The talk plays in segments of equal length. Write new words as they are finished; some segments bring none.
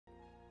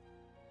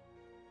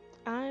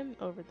I'm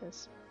over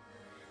this.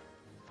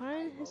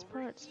 Find his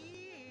parts.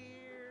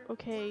 Here.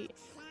 Okay,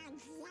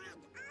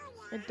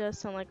 it does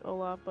sound like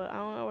Olaf, but I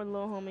don't know where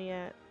little homie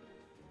at.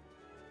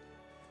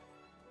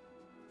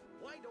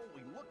 Why don't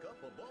we look up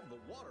above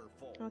the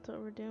waterfall? That's what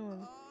we're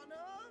doing. Anna?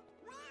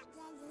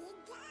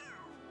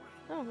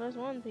 Oh, there's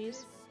one piece.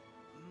 This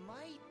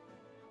might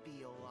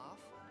be Olaf.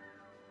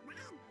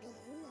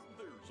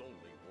 There's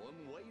only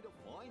one way to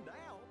find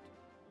out.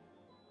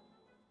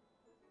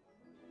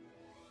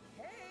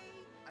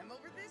 Hey, I'm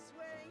over this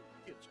way.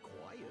 It's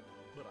quiet,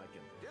 but I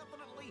can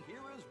definitely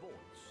hear his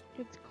voice.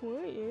 It's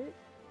quiet.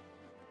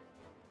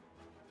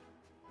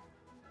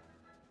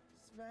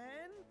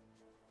 Sven?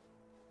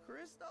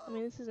 Christoph? I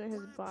mean, this isn't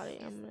his body.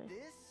 Is I'm gonna.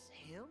 this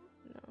him?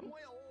 No.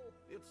 Well,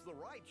 it's the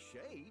right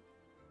shape.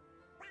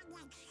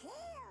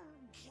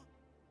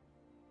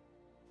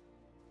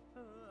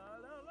 La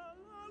la la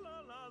la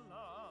la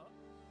la.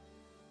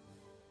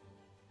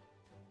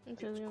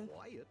 It's It's really-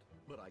 quiet,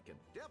 but I can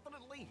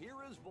definitely hear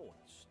his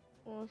voice.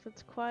 Well, if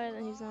it's quiet,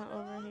 then he's not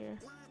over here.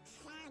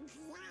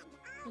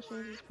 Which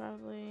means he's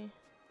probably.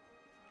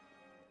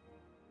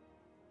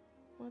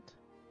 What?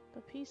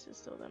 The piece is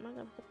still there. I'm not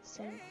gonna put the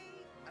same.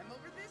 Hey, I'm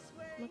over this I'm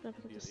way. not gonna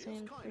put It the is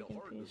same kind of freaking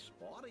hard to piece.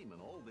 spot him in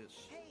all this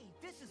Hey,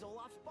 this is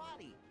Olaf's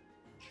body.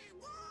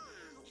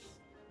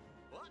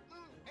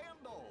 button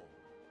and all.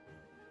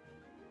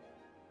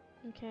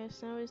 Okay,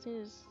 so now we just need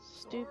his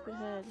stupid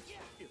head.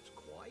 It's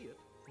quiet,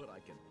 but I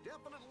can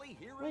definitely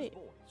hear Wait,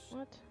 his voice.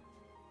 what?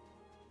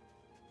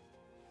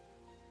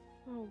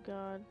 Oh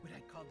god. Would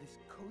I call this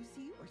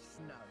cozy or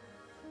snug?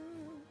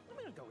 I'm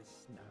gonna go with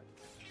snug.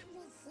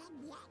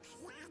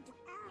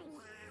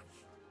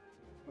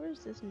 Where's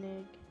this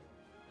nig?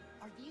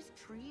 Are these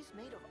trees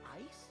made of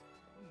ice?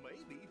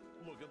 Maybe.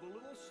 Look at the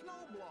little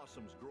snow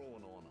blossoms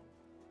growing on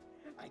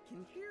them. I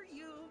can hear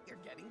you. You're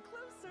getting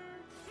closer.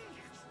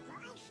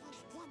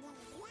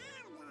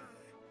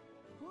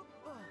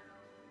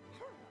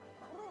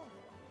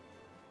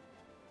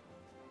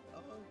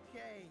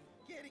 Okay,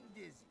 getting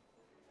dizzy.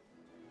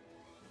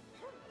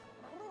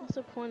 What's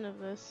the point of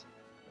this?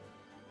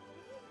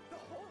 The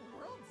whole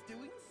world's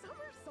doing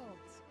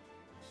somersaults.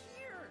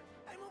 Here,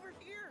 I'm over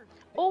here.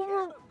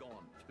 Over. Can't have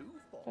gone too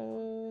far.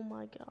 Oh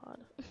my god.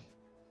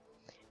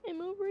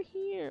 I'm over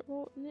here.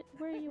 Well,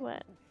 where are you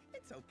at?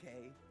 It's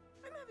okay.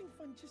 I'm having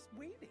fun just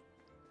waiting.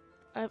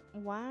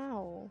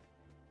 Wow.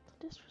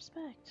 The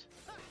disrespect.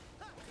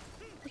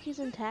 Like he's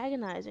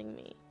antagonizing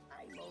me.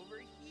 I'm over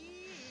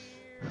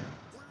here.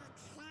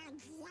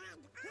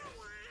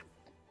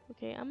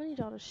 Okay, I'm gonna need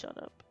y'all to shut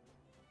up.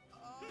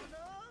 Anna?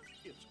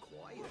 It's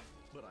quiet,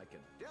 but I can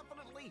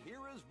definitely hear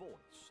his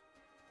voice.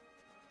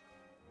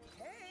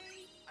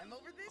 Hey, I'm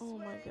over this Oh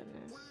way. my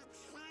goodness.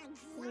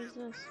 What is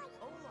this?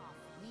 Olaf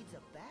needs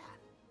a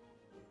bath.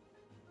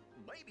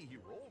 Maybe he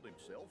rolled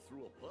himself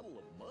through a puddle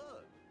of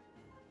mud.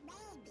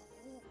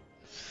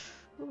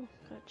 Ooh,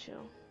 gotta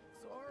chill.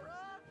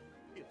 Sora?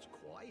 It's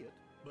quiet,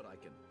 but I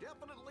can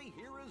definitely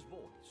hear his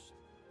voice.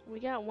 We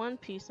got one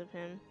piece of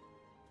him.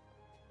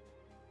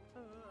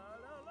 La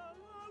la la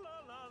la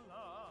la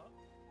la.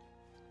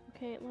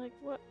 Okay, like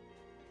what?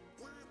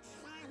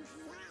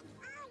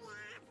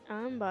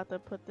 I'm about to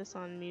put this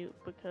on mute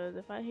because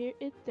if I hear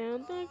it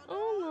sounds like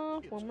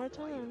Olaf It's one more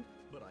quiet, time.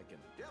 but I can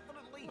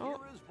definitely Oh,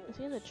 hear his voice. is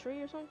he in the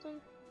tree or something?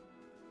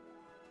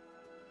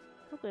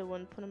 Hope they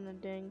wouldn't put him in a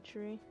dang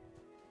tree.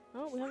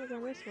 Oh, we haven't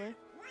gone this way.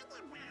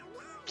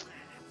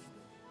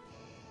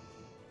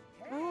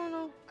 I don't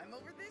know. I'm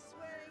over this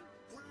way.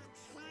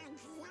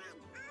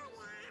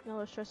 Y'all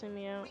are stressing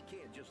me out. We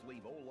can't just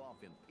leave Olaf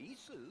in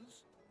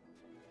pieces.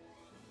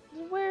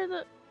 Where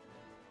the?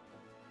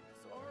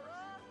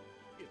 Sora?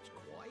 It's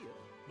quiet,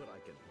 but I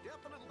can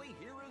definitely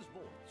hear his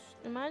voice.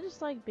 Am I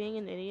just like being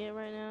an idiot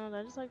right now? Did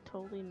I just like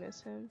totally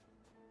miss him?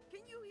 Can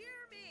you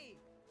hear me?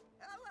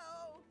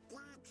 Hello?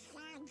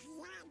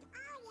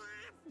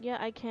 Yeah,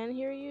 I can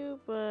hear you,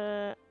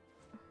 but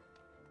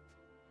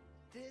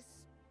This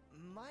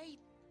might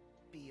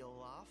be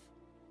Olaf.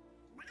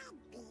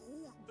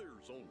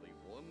 There's only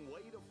one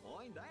way to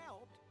find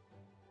out.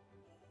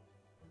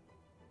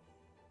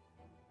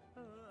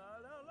 La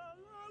la la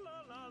la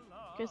la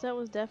la. because that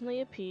was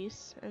definitely a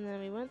piece. And then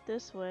we went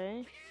this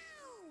way,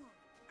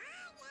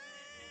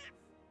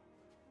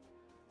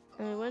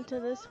 and we went to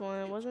this one.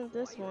 It wasn't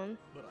this one.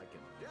 But I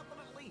can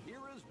definitely hear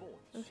his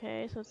voice.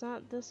 Okay, so it's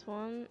not this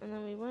one. And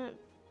then we went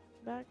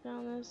back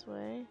down this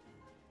way.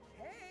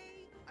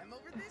 Hey, I'm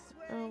over this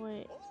way. Oh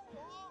wait,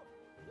 Olaf,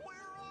 where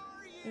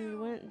are you? and we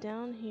went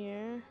down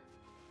here.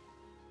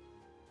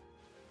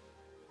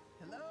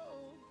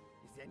 Hello?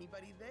 Is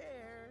anybody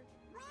there?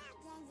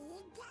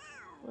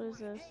 What is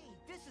this? Hey,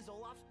 this is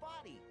Olaf's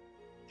body.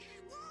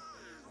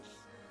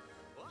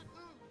 Button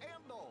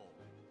and all.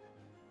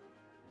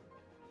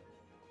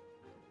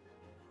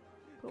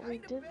 But we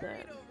Kinda did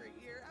buried that. over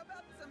here. How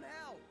about some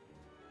help?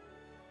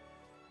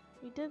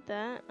 We did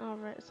that.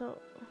 Alright, so.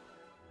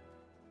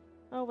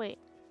 Oh wait,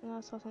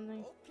 I saw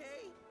something.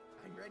 Okay,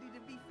 I'm ready to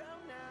be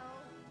found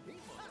now. He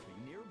must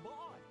be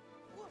nearby.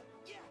 Whoa,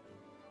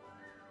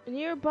 yeah.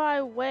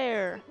 Nearby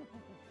where?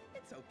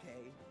 It's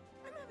okay.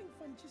 I'm having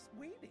fun just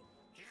waiting.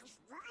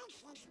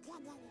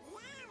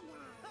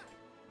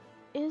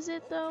 Is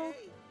it though?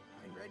 Okay,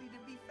 I'm ready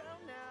to be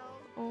found now.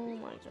 Oh He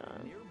my must be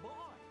god. nearby.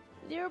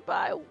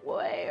 Nearby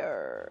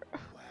where?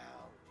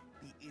 Wow,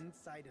 the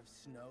inside of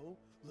snow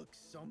looks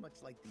so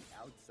much like the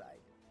outside.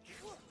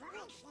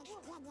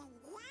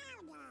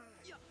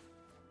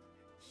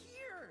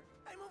 Here!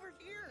 I'm over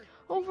here!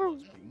 Over He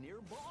must be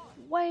nearby.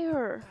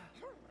 where?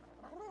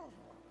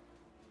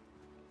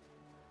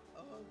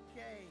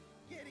 Okay,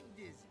 getting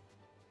dizzy.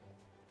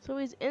 So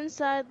he's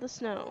inside the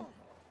snow.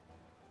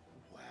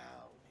 Wow,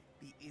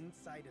 the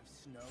inside of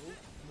snow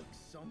looks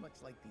so much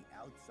like the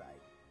outside.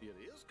 It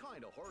is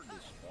kind of hard to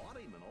spot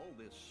him in all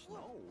this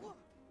snow.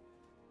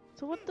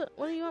 So what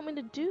do you want me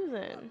to do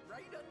then?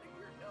 Right under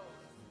your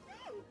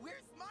nose.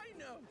 Where's my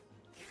nose?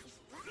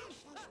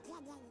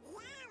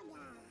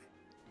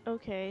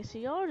 Okay, so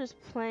y'all are just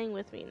playing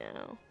with me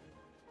now.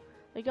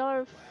 Like y'all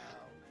are Wow,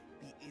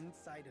 the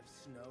inside of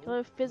snow. y'all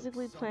are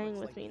physically looks so playing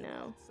much with like me the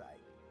now. outside.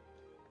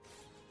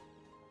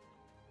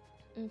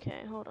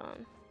 Okay, hold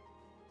on.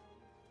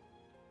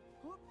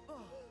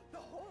 The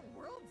whole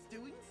world's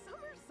doing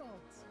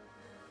somersaults.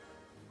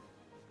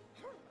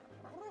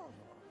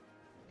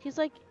 He's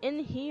like in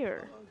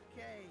here,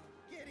 Okay,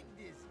 getting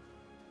dizzy.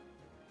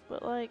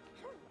 but like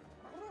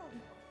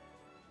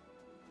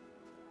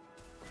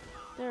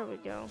there we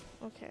go.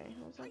 Okay,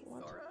 I was like, Hi,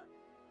 what? Sora.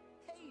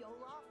 Hey,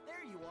 Olaf,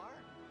 there you are.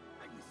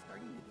 I was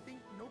starting to think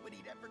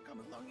nobody'd ever come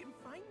along and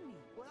find me.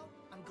 Well,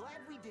 I'm glad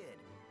we did.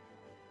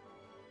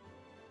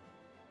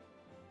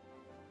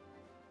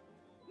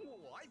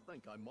 Well, I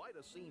think I might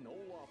have seen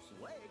Olaf's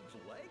legs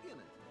legging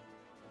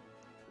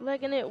it.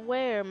 Legging it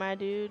where, my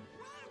dude?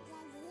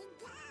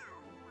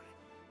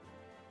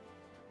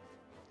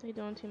 They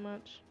doing too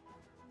much.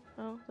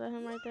 Oh, is that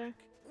him right there?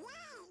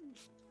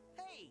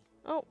 Hey,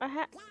 Oh,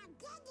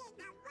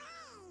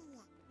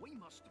 We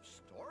must have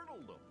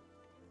startled him.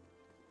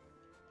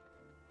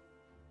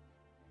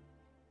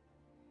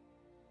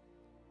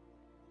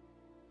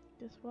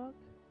 just walk.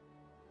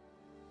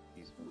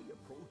 If we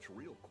approach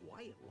real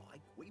quiet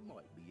like, we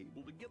might be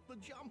able to get the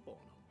jump on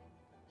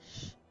him.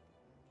 Shh.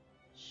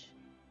 Shh.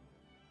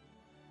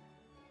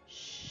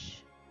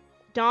 Shh.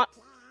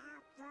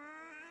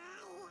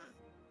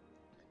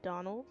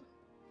 Donald?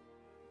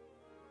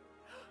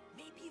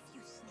 maybe if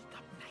you sneak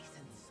up nice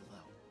and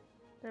slow.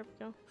 There we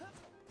go.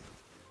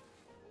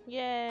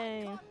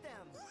 Yay! Got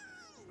them.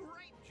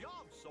 Great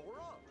job,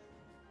 Sora.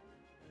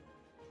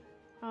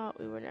 Oh,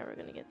 we were never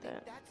gonna get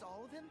that. That's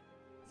all of him?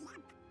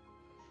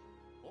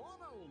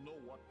 Anna will know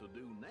what to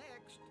do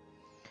next.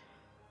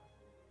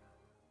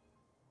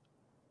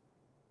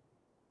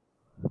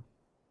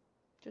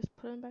 Just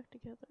put them back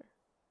together.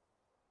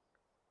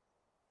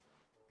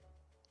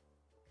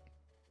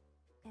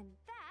 And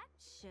that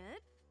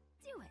should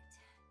do it.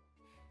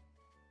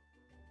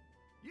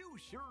 You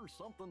sure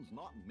something's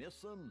not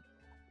missing?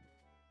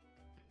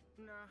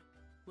 Nah,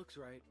 looks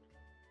right.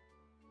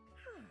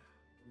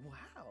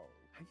 Wow,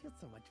 I feel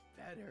so much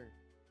better.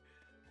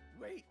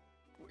 Wait,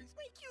 where's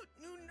my cute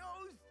new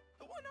nose?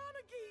 The one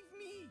Anna gave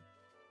me.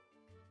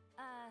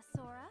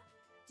 Sora,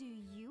 do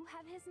you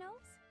have his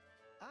nose?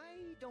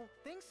 I don't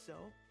think so.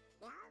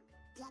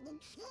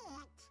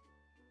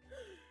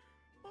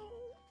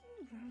 Oh.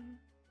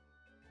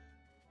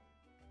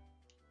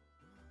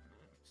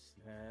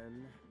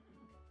 Sven.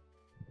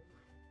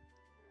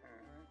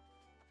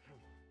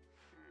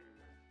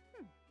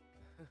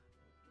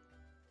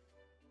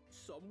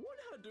 Someone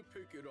had to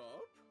pick it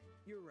up.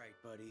 You're right,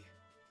 buddy.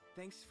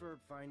 Thanks for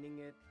finding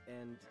it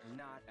and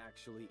not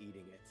actually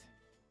eating it.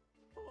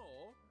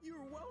 Oh,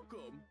 you're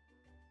welcome.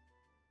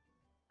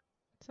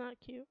 It's not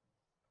cute.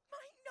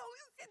 My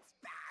nose, it's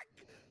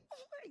back!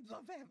 Oh, I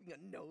love having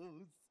a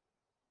nose.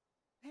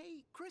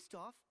 Hey,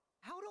 Kristoff,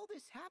 how'd all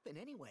this happen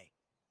anyway?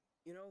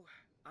 You know,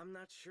 I'm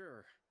not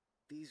sure.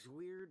 These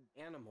weird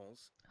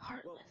animals,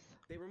 Heartless. well,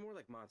 they were more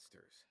like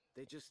monsters.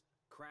 They just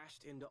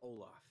crashed into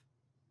Olaf.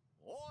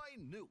 I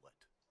knew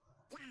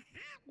it.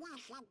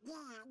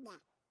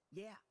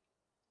 Yeah.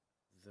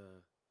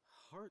 The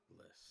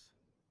Heartless.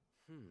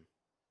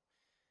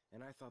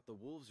 And I thought the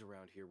wolves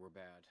around here were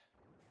bad.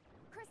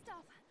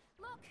 Kristoff,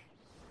 look!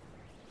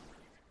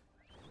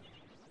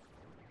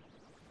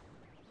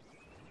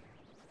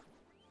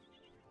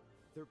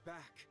 They're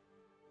back.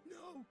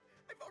 No,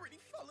 I've already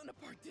fallen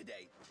apart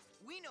today.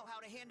 We know how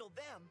to handle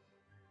them.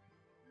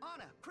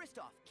 Anna,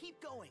 Kristoff,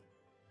 keep going.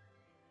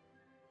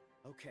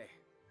 Okay.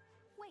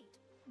 Wait,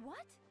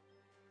 what?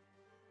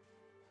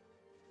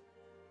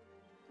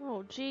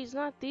 Oh, geez,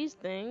 not these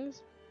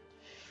things.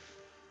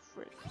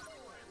 Frick.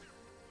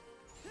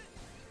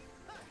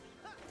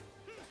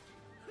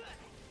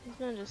 He's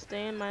gonna just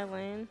stay in my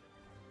lane.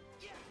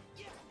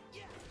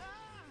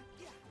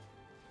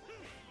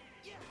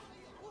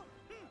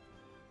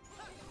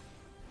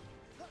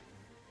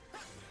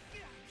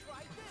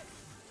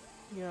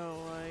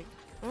 Yo, like,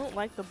 I don't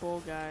like the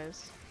bull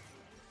guys.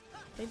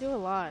 They do a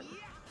lot.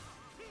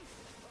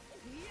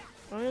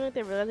 I don't even think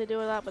they realize they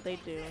do a lot, but they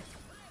do.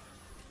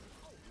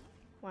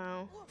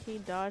 Wow, he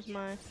dodged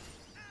my...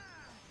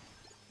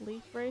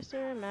 Leaf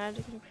Bracer,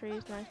 magic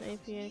increase, max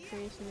AP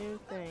increase, new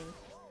thing.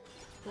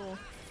 Cool.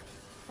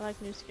 I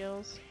like new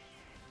skills.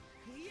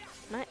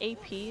 My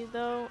AP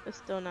though is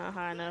still not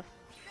high enough.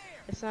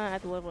 It's not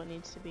at the level it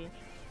needs to be.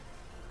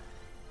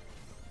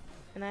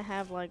 And I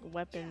have like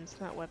weapons,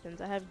 not weapons.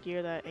 I have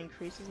gear that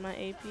increases my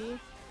AP,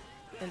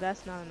 and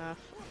that's not enough.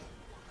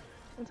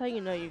 That's how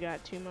you know you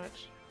got too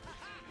much.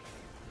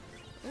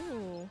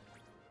 Ooh.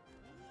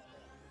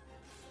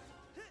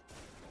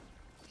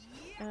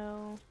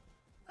 L.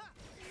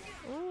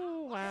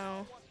 Ooh,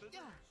 wow.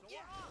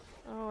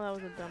 Oh, that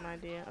was a dumb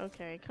idea.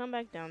 Okay, come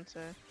back down,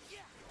 sir.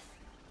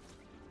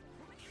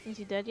 Is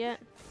he dead yet?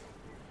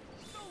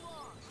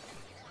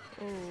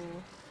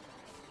 Ooh.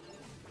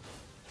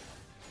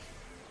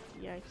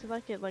 Yeah, I feel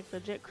like it like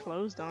legit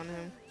closed on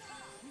him.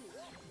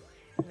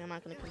 I'm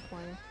not gonna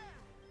complain.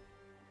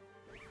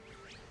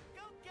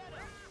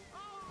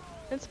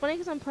 It's funny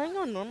because I'm playing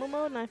on normal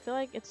mode and I feel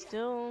like it's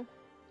still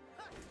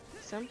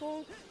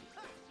simple.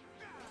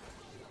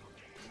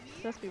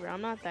 Let's be real,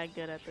 I'm not that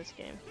good at this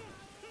game.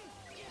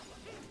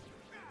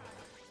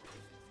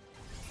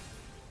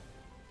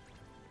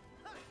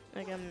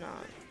 Like, I'm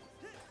not.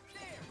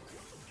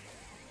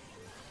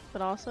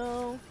 But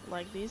also,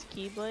 like, these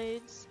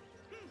Keyblades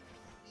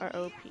are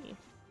OP.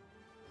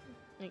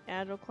 Like,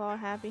 Agile Claw,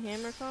 Happy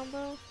Hammer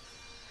combo.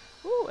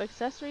 Ooh,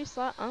 accessory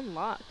slot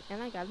unlocked.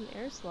 And I got an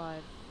air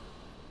slide.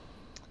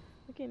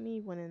 Look at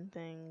me winning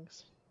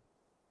things.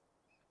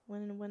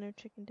 Winning winner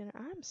chicken dinner.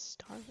 I'm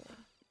starving.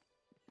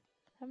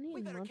 I haven't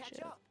eaten lunch catch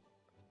yet. up.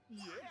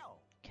 Yeah.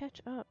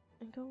 Catch up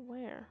and go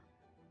where?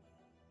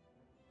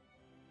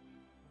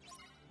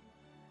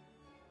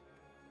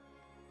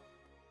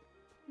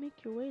 Make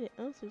your way to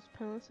Elsa's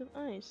Palace of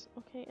Ice.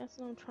 Okay, that's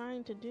what I'm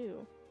trying to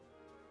do.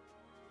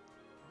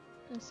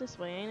 It's this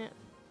way, ain't it?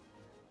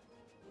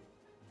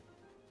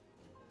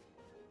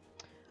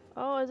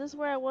 Oh, is this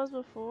where I was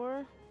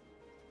before?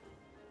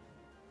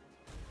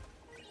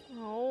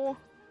 Oh.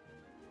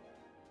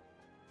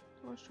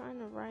 I was trying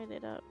to write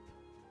it up.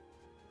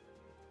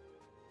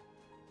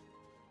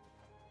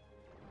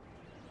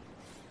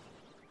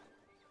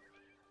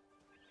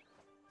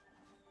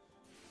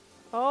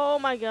 Oh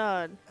my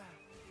god.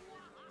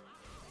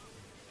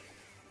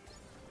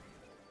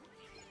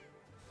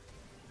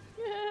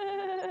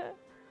 Yeah.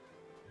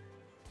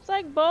 It's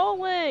like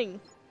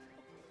bowling.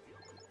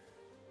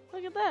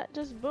 Look at that.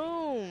 Just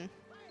boom.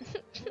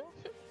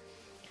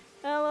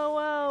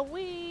 LOL.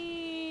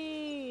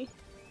 Wee.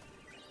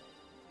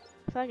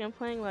 I feel like I'm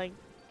playing like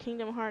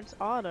Kingdom Hearts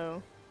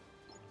Auto.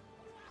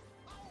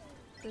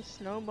 Just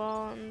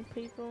snowballing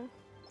people.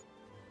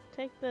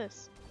 Take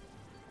this.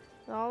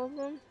 All of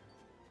them.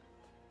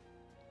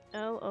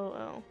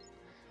 LOL.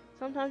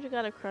 Sometimes you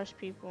gotta crush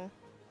people.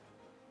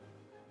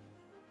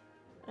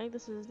 I think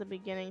this is the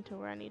beginning to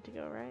where I need to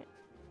go, right?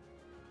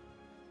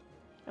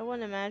 I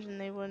wouldn't imagine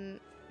they wouldn't.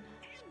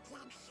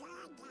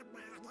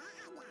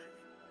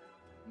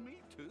 Me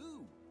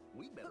too.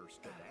 We better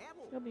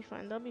skedaddle. They'll be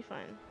fine, they'll be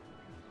fine.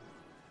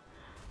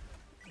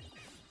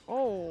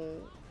 Oh.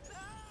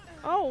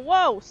 Oh,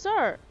 whoa,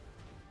 sir!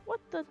 What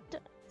the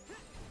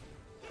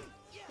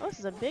oh, this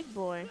is a big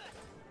boy.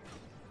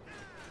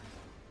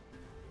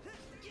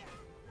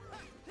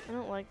 I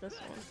don't like this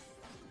one.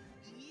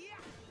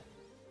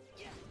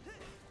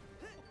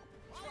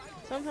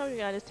 Sometimes you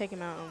gotta just take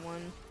him out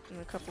in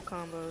a couple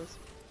combos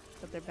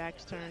with their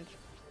backs turned.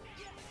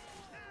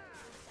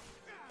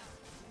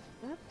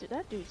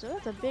 That dude, so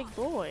that's a big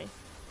boy.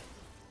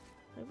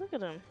 Like, look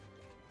at him.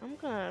 I'm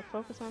gonna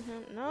focus on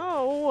him.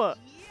 No!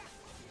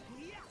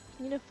 You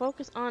need to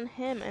focus on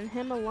him and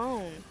him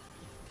alone.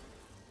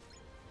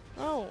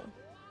 Oh.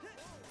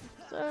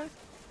 Sir,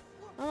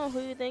 I don't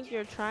know who you think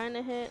you're trying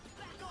to hit,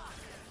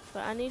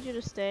 but I need you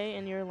to stay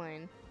in your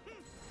lane.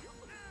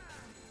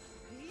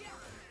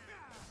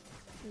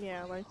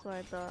 Yeah, that's what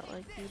I thought.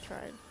 Like, you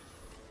tried.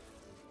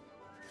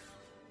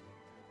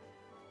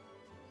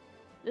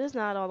 This is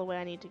not all the way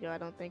I need to go, I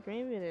don't think.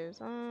 Maybe it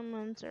is. I'm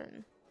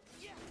uncertain.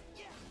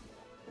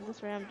 Is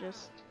this where I'm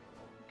just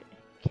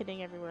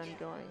kidding everyone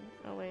going?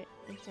 Oh, wait.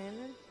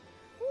 Examine?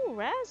 Ooh,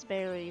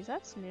 raspberries.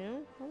 That's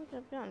new. I don't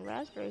think I've gotten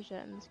raspberries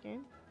yet in this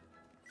game.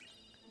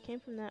 I came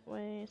from that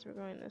way, so we're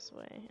going this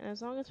way. And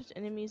as long as there's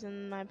enemies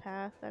in my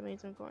path, that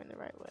means I'm going the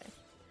right way.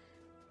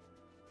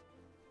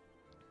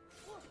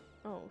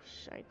 Oh,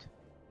 shite.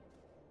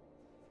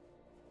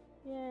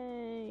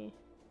 Yay.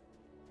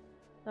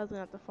 I was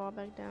gonna have to fall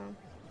back down.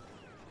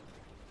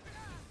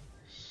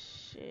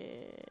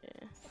 Shit.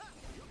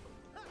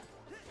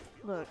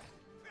 Look.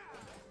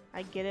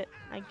 I get it,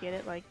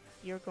 like,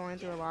 you're going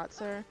through a lot,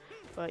 sir.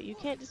 But you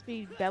can't just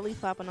be belly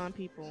flopping on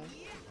people.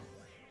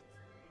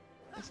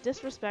 It's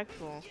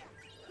disrespectful.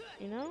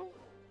 You know?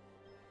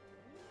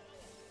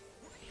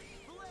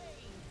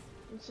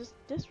 It's just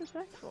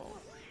disrespectful.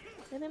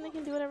 They think they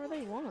can do whatever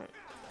they want.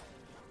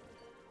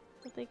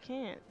 But they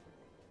can't.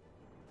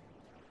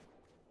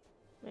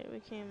 Wait, we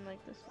came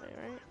like this way,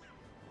 right?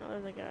 Oh,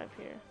 there's a guy up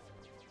here.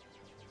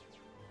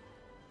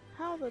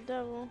 How the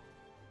devil?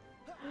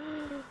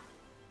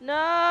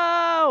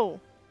 No!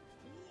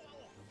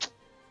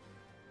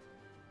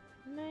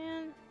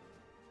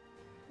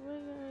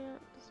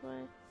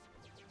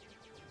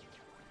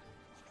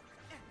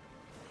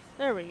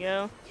 There we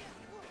go.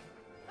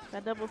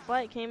 That double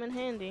flight came in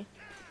handy.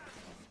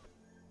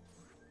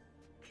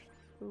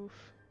 Oof,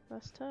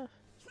 that's tough.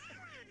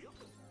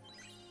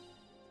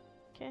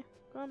 Okay,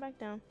 going back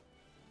down.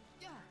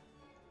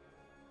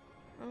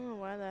 I don't know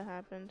why that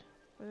happened.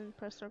 I didn't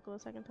press circle the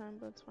second time,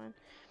 but it's fine.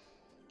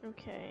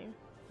 Okay.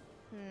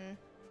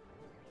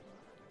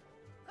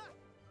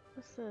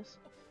 What's this?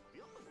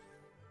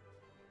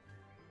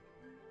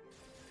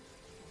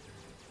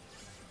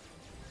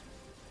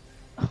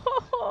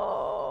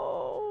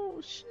 Oh,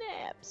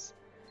 snaps!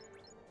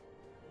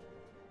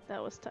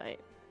 That was tight.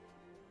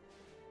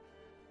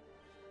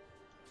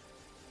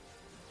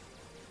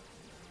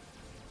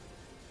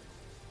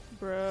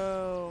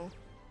 Bro.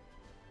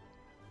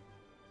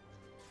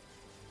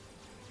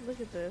 Look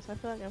at this. I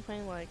feel like I'm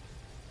playing like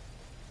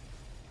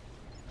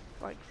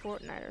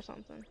Fortnite or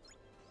something.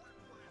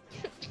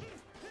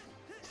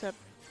 Except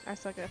I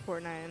suck at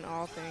Fortnite and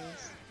all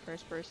things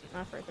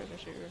not first person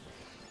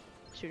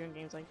shooting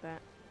games like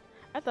that.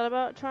 I thought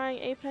about trying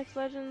Apex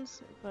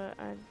Legends, but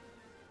I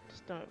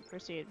just don't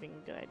foresee it being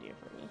a good idea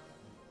for me.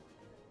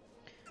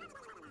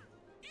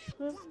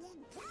 Swift.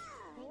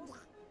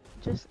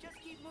 Just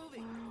keep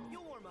moving. wow.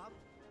 You'll warm up.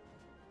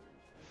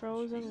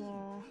 Frozen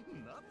wall.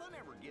 Nothing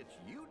ever gets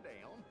you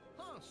down,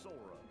 huh, Sora?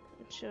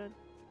 It should.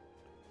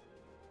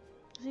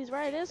 He's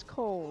right, it is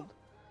cold.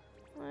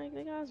 Like,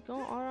 the guy's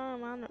going all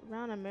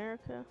around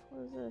America.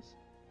 What is this?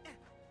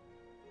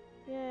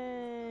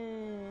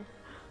 Yay.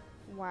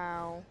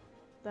 Wow.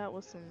 That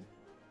was some...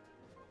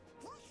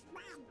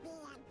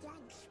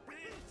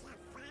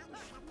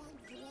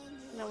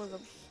 That was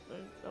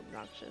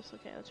obnoxious.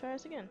 Okay, let's try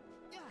this again.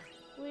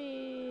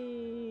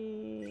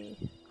 Whee!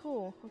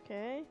 Cool,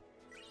 okay.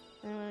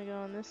 Then I'm gonna go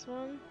on this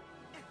one.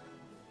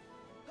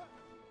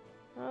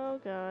 Oh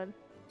god.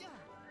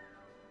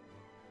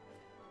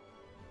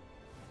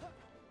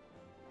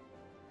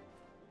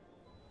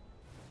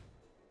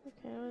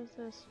 Okay, what is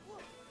this?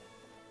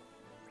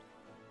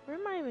 Where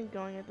am I even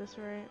going at this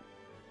rate?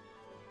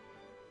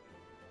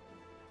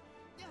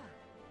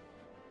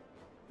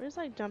 We're just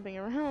like jumping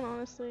around,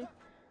 honestly.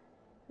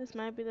 This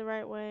might be the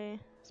right way.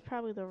 It's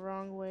probably the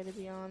wrong way, to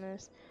be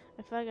honest.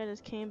 I feel like I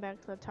just came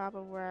back to the top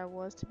of where I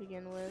was to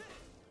begin with.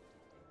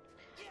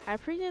 I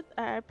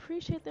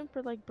appreciate them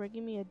for like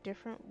bringing me a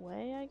different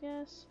way, I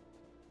guess.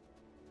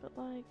 But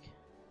like,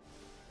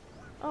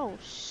 oh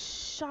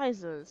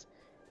shizers!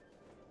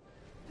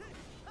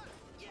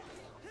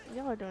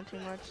 Y'all are doing too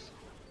much.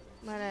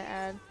 Might I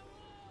add?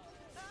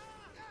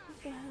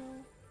 What the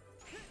hell?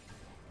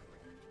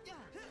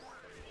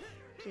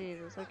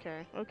 Jesus.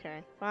 Okay.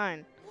 Okay.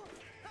 Fine.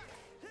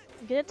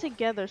 Get it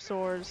together,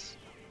 Sores.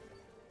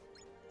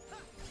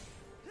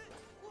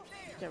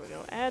 There we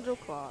go. Agile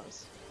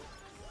claws.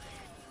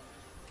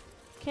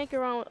 Can't go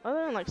wrong with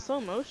other than like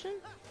slow motion.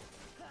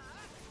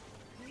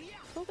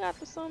 Who got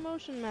the slow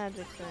motion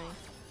magic thing?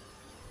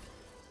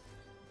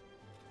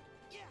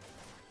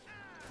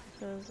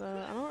 Because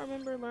I don't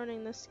remember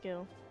learning this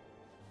skill.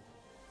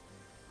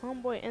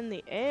 Homeboy in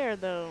the air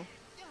though.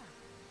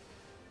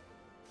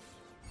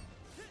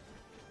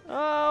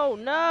 Oh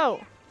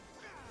no!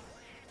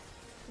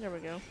 There we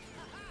go.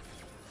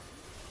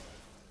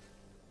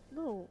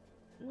 No,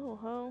 no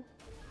ho.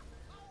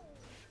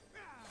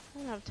 I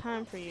don't have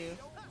time for you.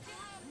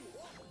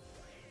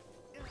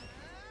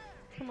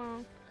 Come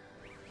on.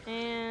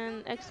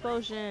 And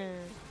explosion.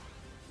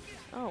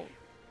 Oh,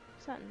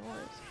 what's that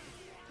noise?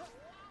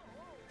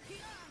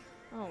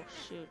 Oh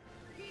shoot.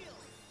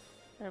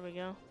 There we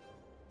go.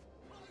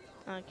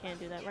 I can't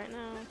do that right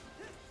now.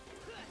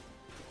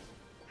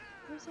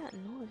 What is that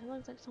noise? It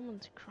looks like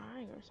someone's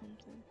crying or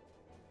something.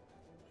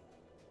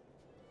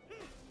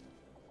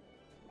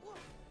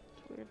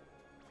 It's weird.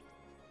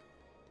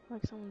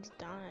 Like someone's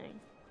dying.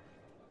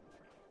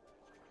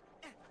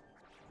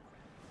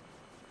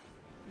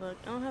 Look,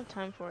 I don't have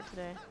time for it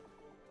today.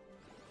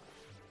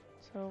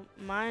 So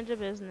mind your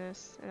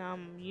business,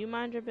 and you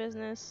mind your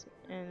business,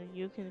 and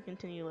you can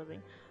continue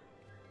living.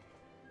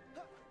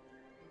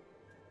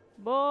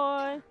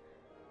 Boy!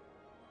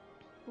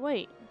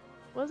 Wait,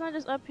 wasn't I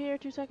just up here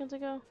 2 seconds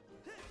ago?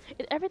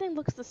 Everything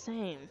looks the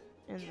same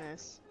in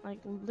this. Like,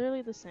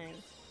 literally the same.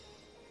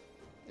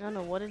 I don't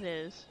know what it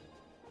is.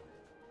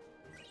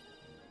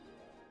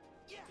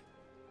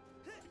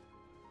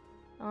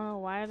 I don't know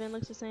why everything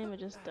looks the same, it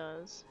just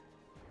does.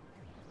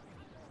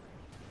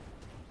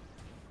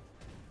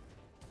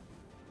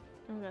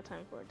 I don't got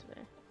time for it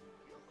today.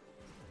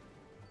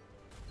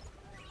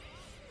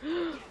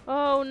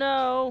 Oh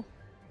no!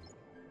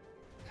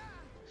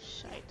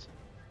 Shite.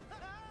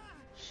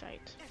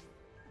 Shite.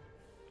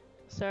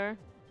 Sir?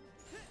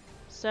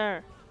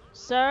 Sir?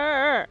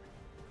 Sir!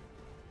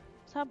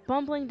 Stop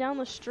bumbling down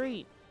the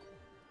street.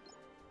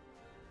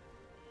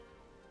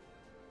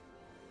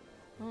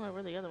 I don't know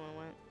where the other one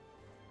went.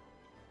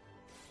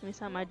 At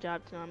least not my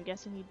job to know. I'm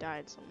guessing he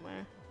died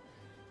somewhere.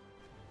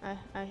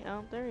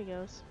 Oh, there he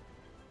goes.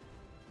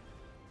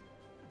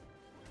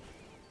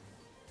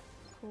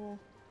 Cool.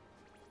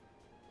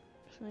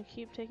 Just gonna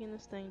keep taking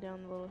this thing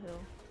down the little hill.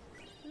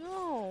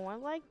 No, I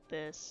like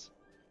this.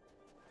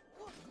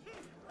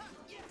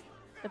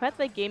 The fact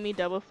they gave me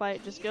double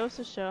fight just goes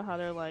to show how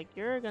they're like,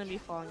 you're gonna be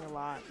falling a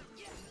lot.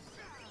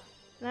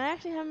 And I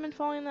actually haven't been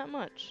falling that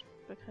much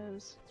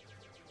because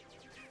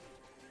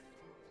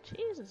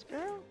Jesus,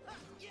 girl.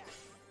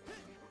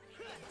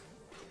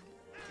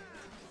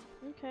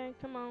 Okay,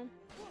 come on.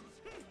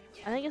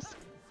 I think it's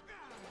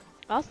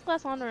also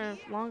lasts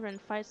longer in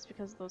fights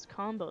because of those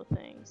combo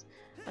things,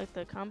 like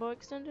the combo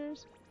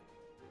extenders.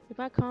 If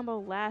my combo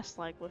lasts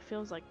like what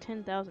feels like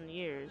 10,000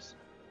 years,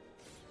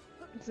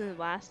 does it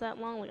last that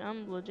long? Like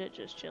I'm legit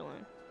just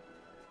chilling.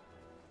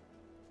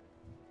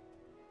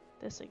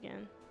 This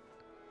again.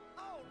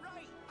 Oh,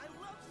 right. I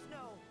love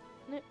snow.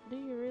 Do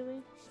you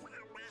really?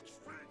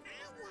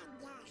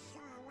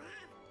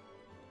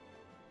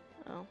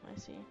 Oh, I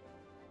see.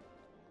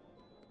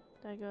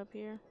 Did I go up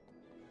here?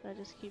 Did I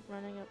just keep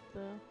running up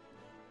the...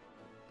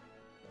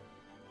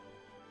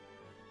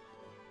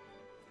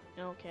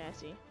 Okay, I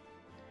see.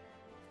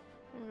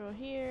 I'm gonna go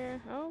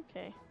here.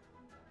 Okay.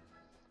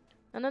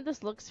 None of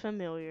this looks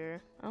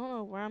familiar. I don't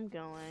know where I'm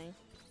going.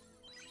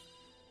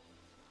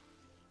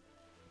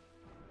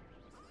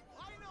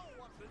 I know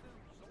what to do,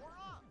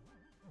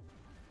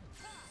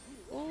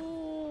 Sora.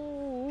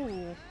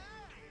 Ooh.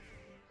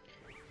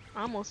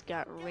 Almost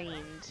got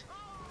reamed.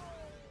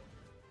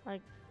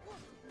 Like...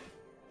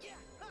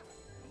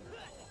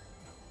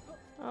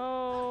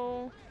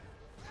 Oh.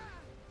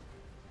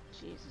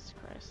 Jesus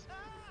Christ.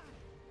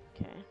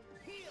 Okay.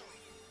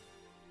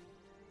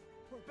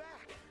 We're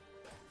back.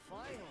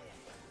 Finally.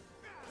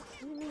 What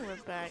do you mean we're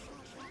back?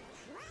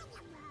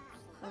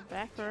 We're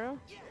back, bro?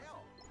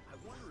 Hell,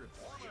 I wonder if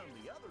Anna and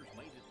the others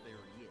made it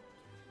there yet.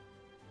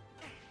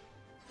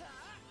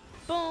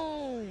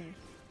 Boom!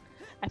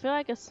 I feel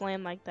like a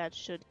slam like that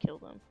should kill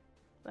them.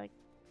 Like,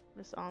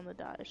 just on the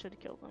dot, it should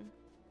kill them.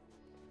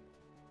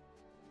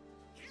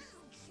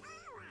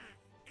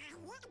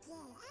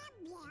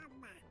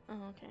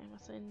 Oh, okay. I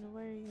was saying,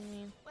 where you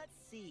mean? Let's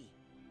see.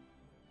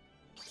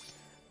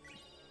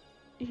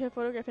 You have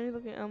photographed any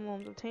looking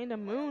emblems. Obtained a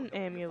moon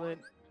amulet.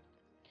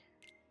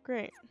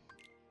 Great.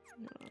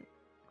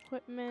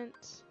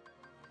 Equipment.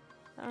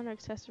 Under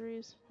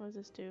accessories. What does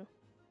this do?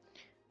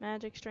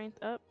 Magic strength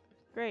up.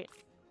 Great.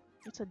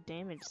 It's a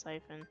damage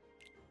siphon.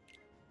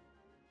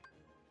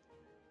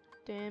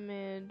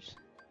 Damage.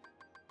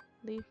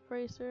 Leaf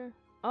bracer.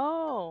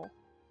 Oh!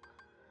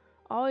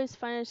 Always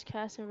finish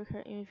casting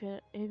recur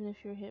even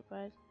if you're hit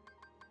by it.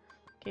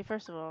 Okay,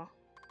 first of all,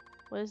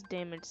 what is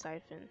damage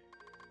siphon?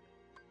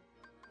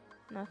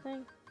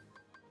 Nothing?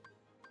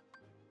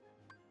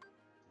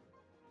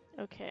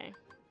 Okay.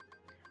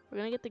 We're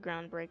gonna get the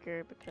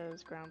groundbreaker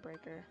because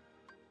groundbreaker.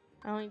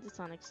 I don't need the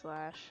sonic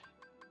slash.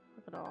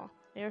 Look at all.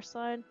 Air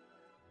slide.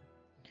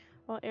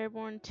 While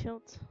airborne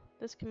tilt.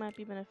 This might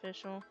be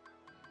beneficial.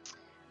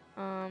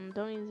 Don't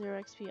need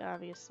 0 XP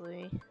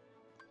obviously.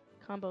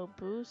 Combo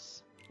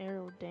boost.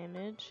 Arrow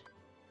damage.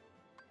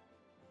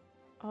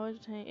 Always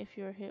retain if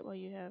you're hit while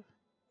you have.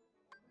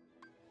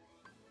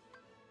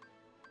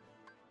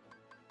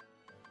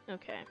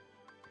 Okay.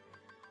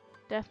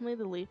 Definitely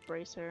the leaf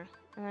bracer.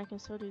 And I can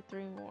still do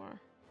 3 more.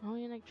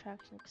 Only an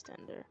attraction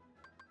extender.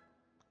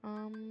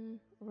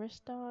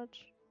 Wrist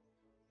dodge.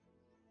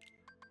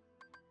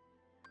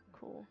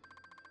 Cool.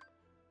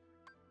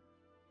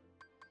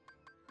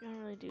 I don't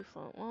really do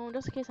flow. Well,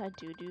 just in case I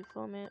do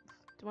flow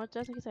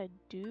just in case I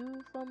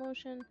do flow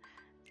motion,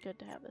 it's good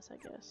to have this, I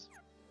guess.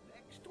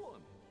 Next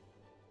one.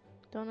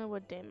 Don't know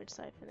what damage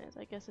siphon is.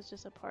 I guess it's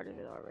just a part of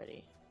it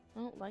already. I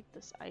don't like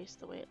this ice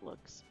the way it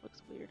looks. It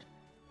looks weird.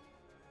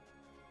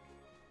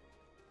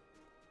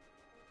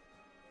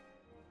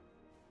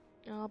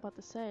 Oh, I was about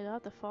to say, I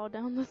have to fall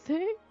down the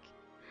thing.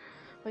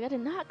 Like I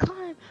did not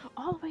climb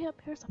all the way up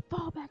here, so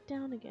fall back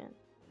down again.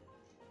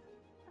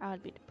 I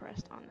would be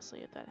depressed,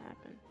 honestly, if that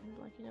happened. I'd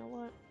be like, you know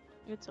what?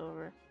 It's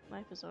over.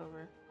 Life is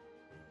over.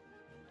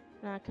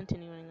 Not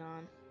continuing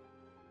on.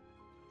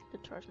 To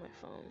charge my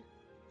phone.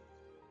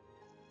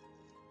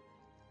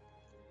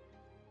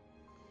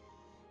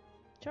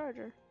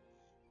 Charger.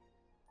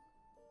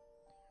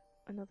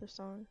 Another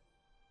song.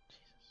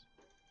 Jesus.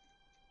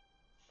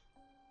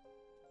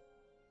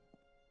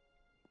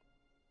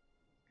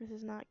 This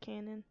is not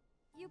canon.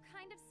 You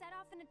kind of set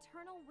off an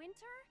eternal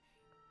winter?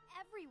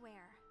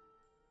 Everywhere.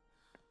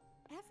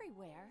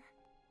 Everywhere?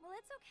 Well,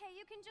 it's okay.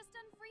 You can just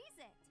unfreeze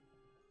it.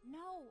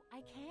 No,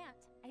 I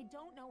can't. I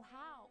don't know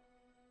how.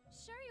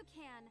 Sure you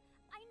can.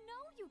 I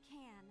know you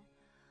can.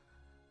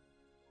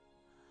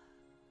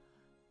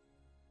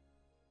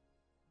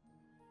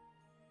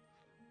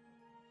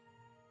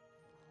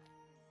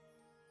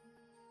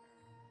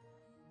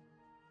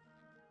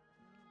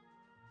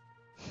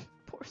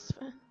 Poor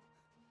Sven.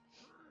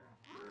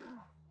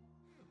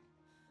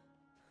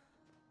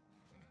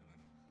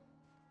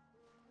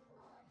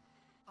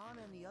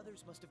 Anna and the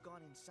others must have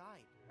gone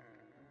inside.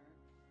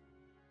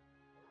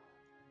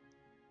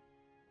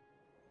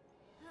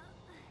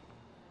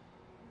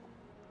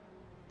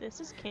 This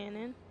is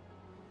canon.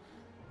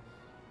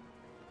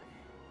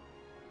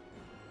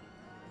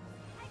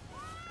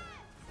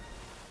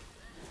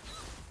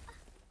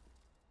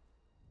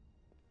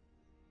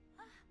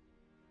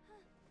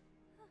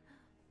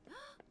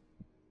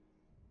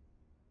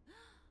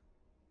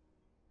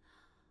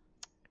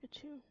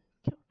 at you.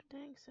 Killed the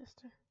dang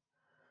sister.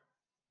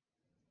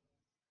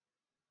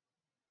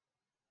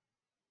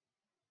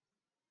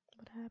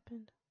 What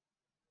happened?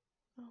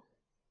 Oh.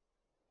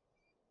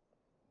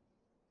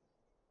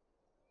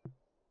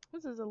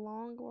 This is a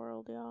long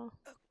world, y'all.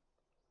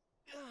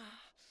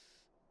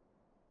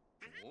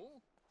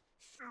 Oh?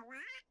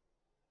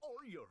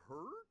 Are you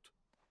hurt?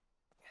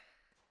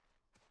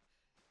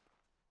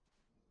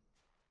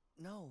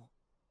 No,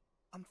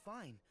 I'm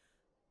fine.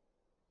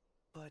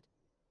 But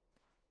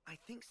I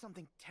think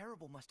something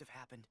terrible must have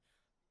happened.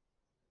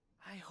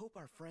 I hope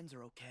our friends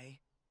are okay.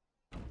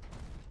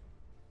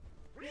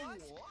 What?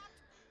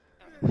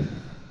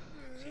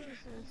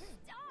 Jesus.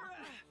 Stop!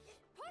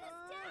 Put us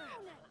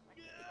down!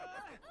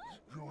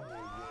 Go away.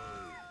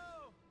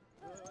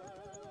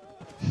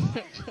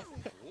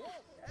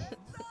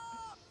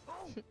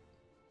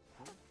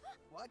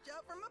 Watch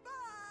out for my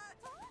butt!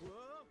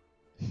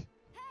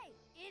 Hey,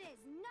 it is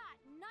not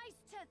nice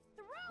to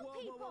throw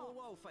people!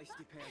 Whoa,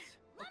 Feisty Pants.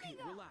 Let Okay, me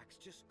go. relax.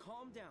 Just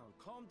calm down.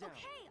 Calm down.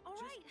 Okay, all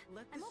Just right.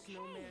 let the I'm okay.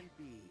 snowman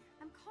be.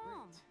 I'm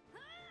calm.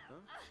 Huh?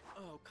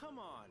 Oh, come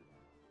on.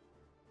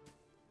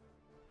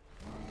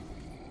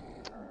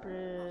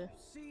 Bruh.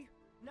 See?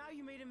 Now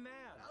you made him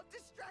mad. I'll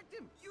distract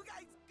him! You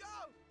guys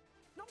go!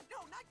 No,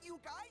 not you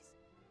guys!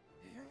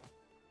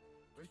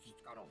 This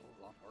has got a whole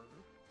lot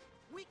harder.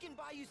 We can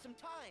buy you some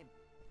time!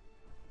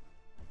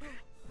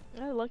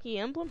 That a lucky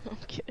emblem? I'm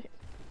kidding.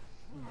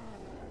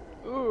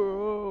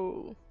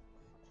 Ooh.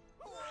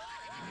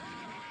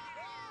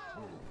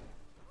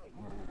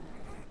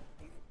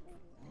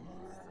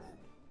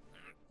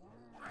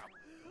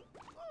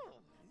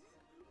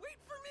 Wait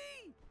for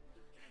me!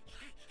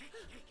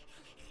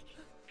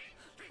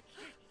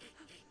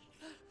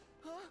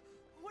 Huh?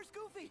 Where's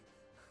Goofy?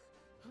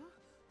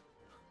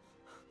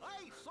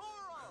 Hey,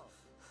 Sora!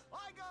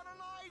 I got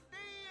an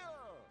idea!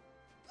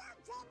 What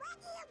are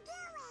you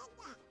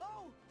doing?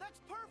 Oh, that's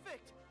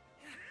perfect!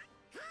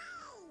 How?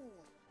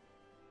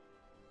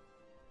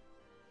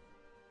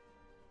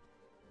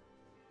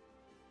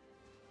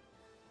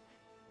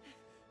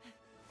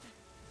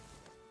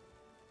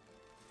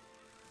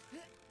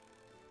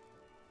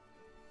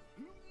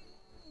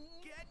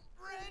 Get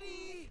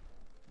ready!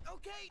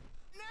 Okay,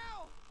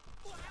 now!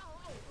 Oh,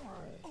 yeah!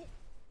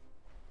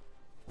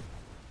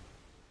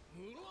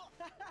 He's not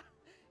done.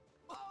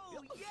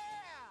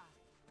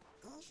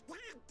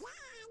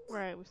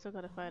 Right, we still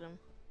gotta fight him.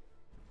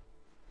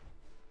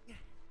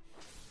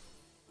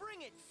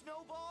 Bring it,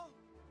 Snowball!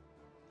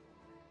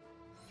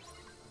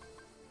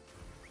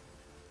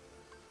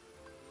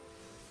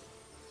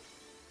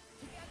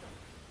 Together!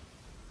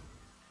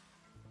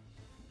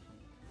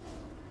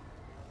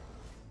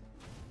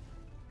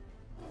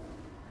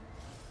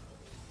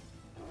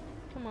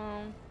 Come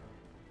on.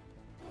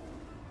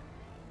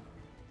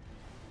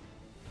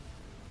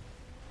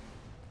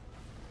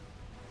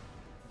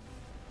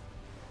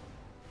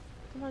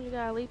 Sometimes you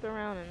gotta leap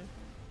around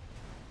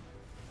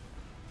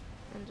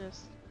and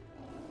just.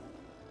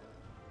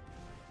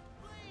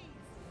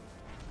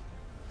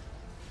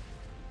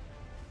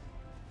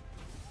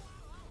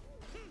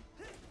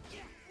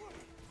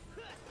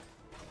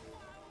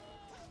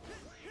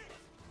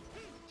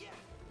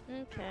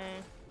 Okay.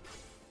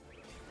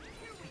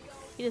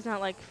 He does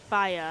not like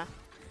fire.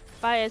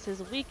 Fire is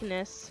his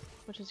weakness,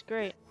 which is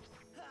great.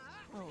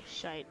 Oh,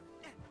 shite.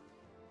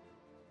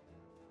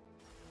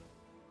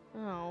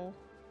 Oh.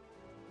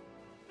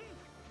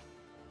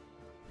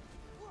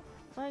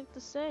 What like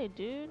to say,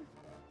 dude?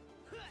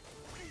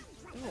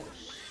 Oh,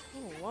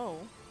 oh, whoa.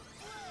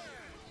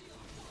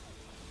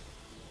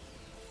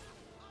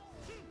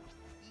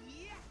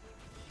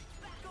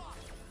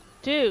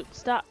 Dude,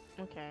 stop.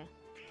 Okay.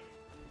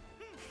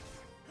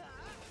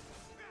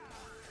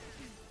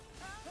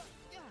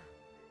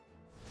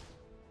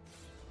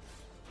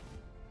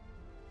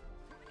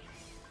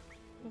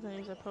 I'm gonna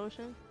use a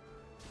potion.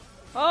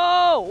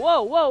 Oh!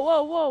 Whoa! Whoa!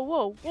 Whoa! Whoa!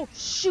 Whoa! Whoa!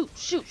 Shoot!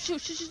 Shoot! Shoot!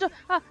 Shoot! Shoot!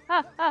 Ha!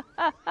 Ha! Ha!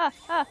 Ha!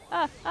 Ha!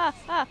 Ha! Ha!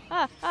 Ha!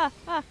 Ha!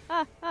 Ha!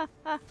 Ha! Ha!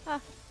 Ha!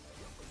 Ha!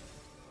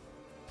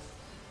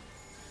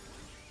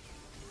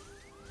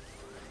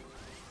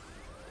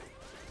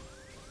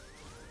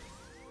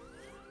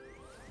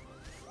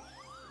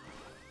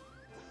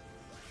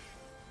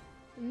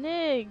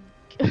 Nig.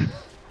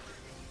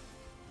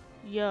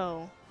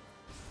 Yo.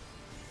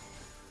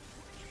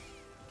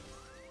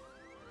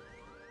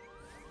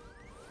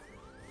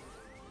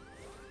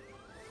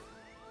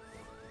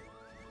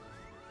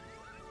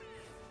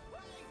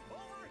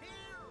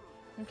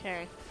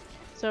 Okay.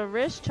 So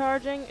wrist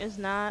charging is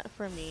not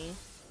for me.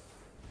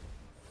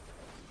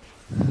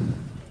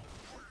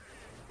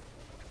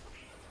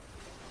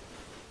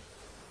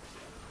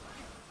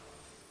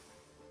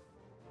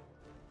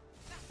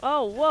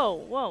 Oh, whoa,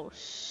 whoa.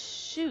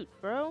 Shoot,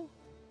 bro.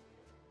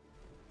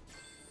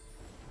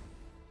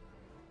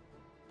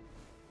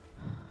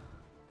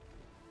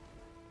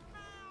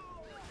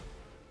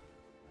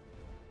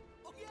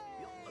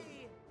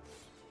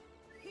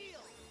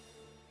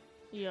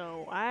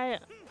 Yo, I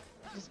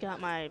just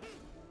got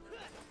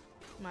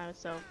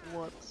myself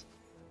whooped.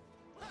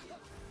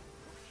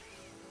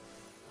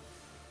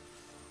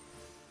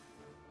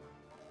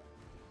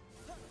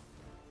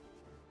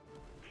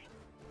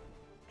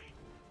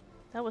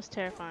 That was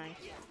terrifying.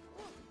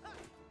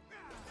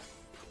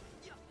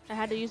 I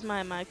had to use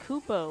my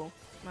Kupo,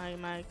 my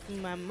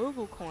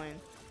Moogle coin.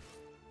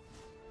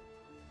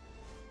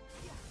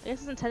 I guess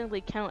it doesn't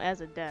technically count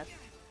as a death,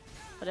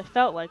 but it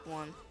felt like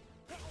one.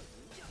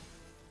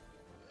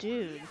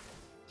 Dude.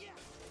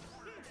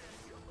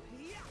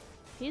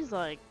 He's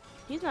not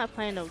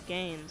playing no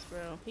games,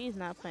 bro. He's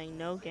not playing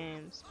no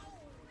games.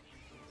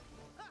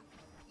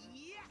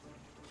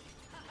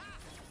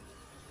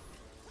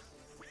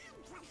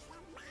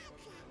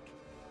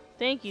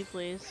 Thank you,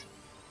 please.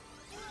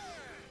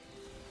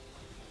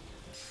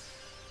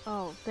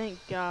 Oh, thank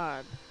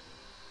God.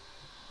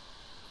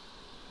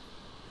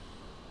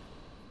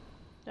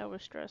 That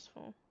was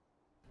stressful.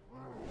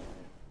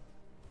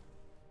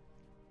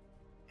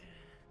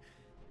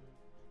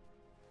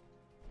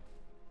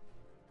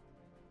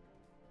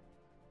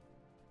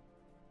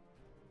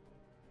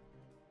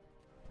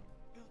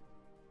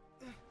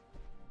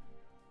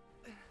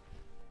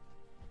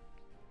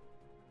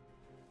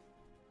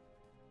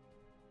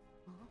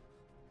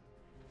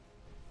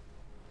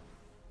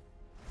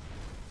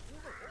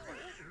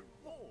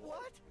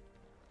 What?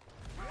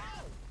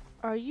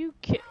 Are you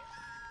kidding?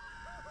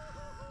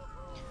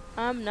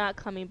 I'm not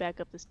coming back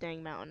up this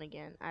dang mountain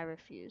again. I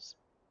refuse.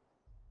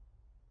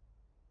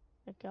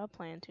 Like, y'all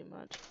playing too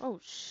much. Oh,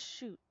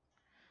 shoot.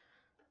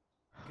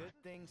 Good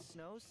thing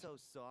snow's so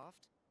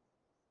soft.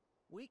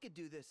 We could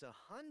do this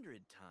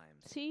 100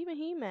 times. See, even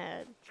he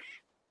mad.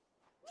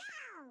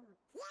 No,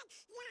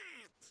 let's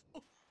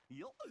not.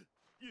 Yup.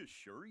 You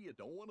sure you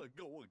don't want to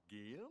go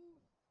again?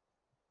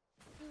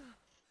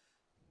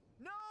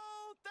 No,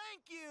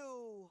 thank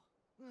you!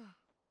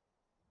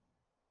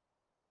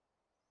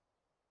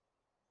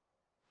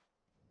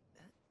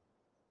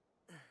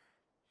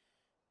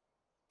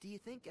 Do you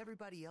think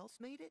everybody else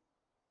made it?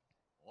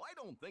 I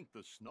don't think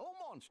the snow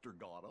monster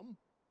got him.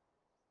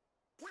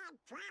 Dad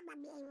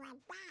probably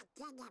went back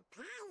to the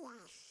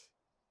palace.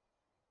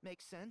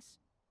 Makes sense.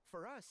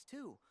 For us,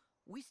 too.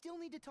 We still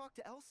need to talk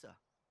to Elsa.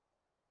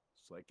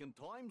 Second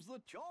time's the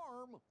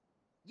charm.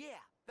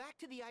 Yeah, back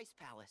to the Ice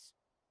Palace.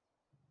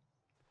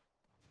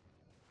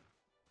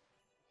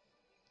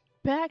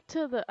 Back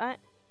to the That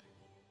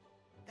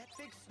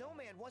big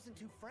snowman wasn't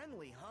too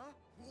friendly, huh?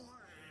 Yeah,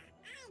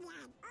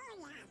 I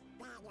like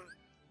Olaf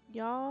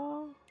better.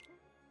 y'all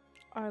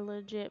are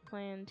legit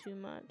playing too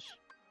much.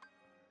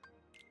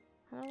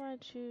 How do I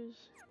choose?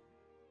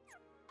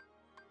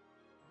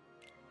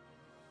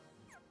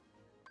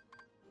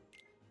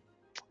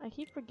 I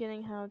keep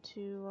forgetting how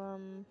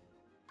to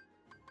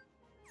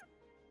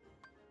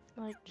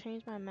like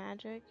change my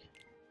magic.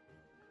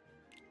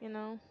 You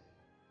know?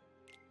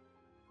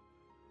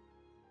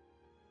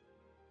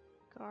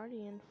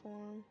 Guardian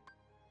form.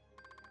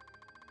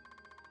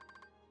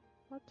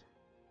 What?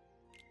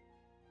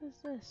 What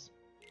is this?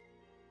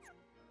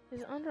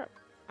 Is it under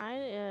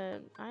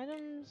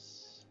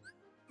items?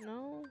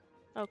 No?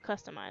 Oh,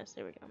 customize.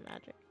 There we go.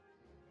 Magic.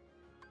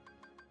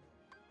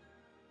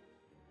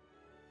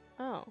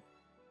 Oh.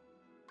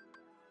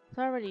 It's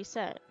already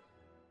set.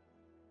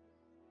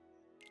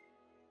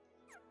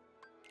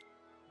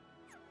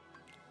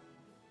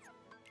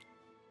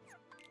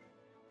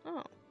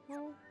 Oh,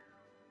 well.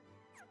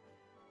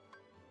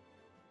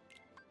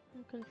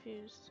 I'm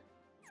confused.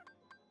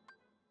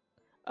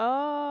 Oh,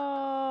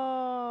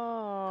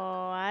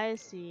 I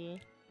see.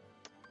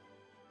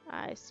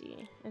 I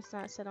see. It's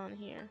not set on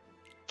here.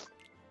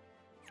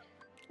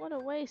 What a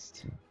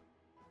waste.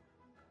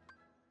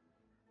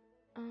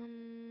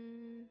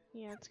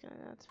 Yeah,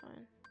 that's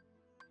fine.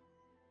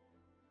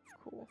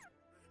 Cool.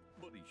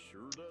 But he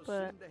sure does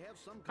But seem to have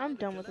some kind I'm of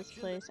done with this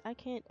connection place. I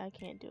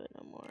can't do it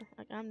no more.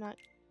 Like, I'm not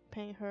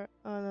paying her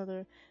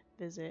another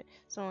visit.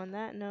 So on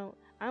that note,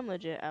 I'm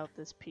legit out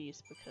this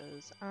piece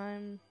because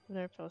I'm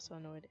never felt so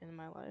annoyed in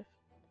my life.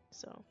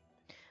 So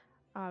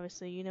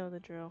obviously you know the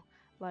drill.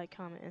 Like,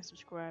 comment, and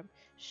subscribe.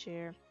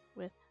 Share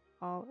with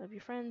all of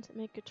your friends.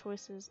 Make good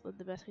choices. Live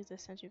the best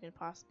existence you can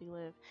possibly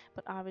live.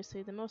 But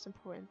obviously the most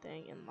important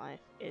thing in life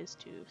is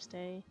to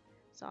stay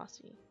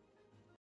saucy.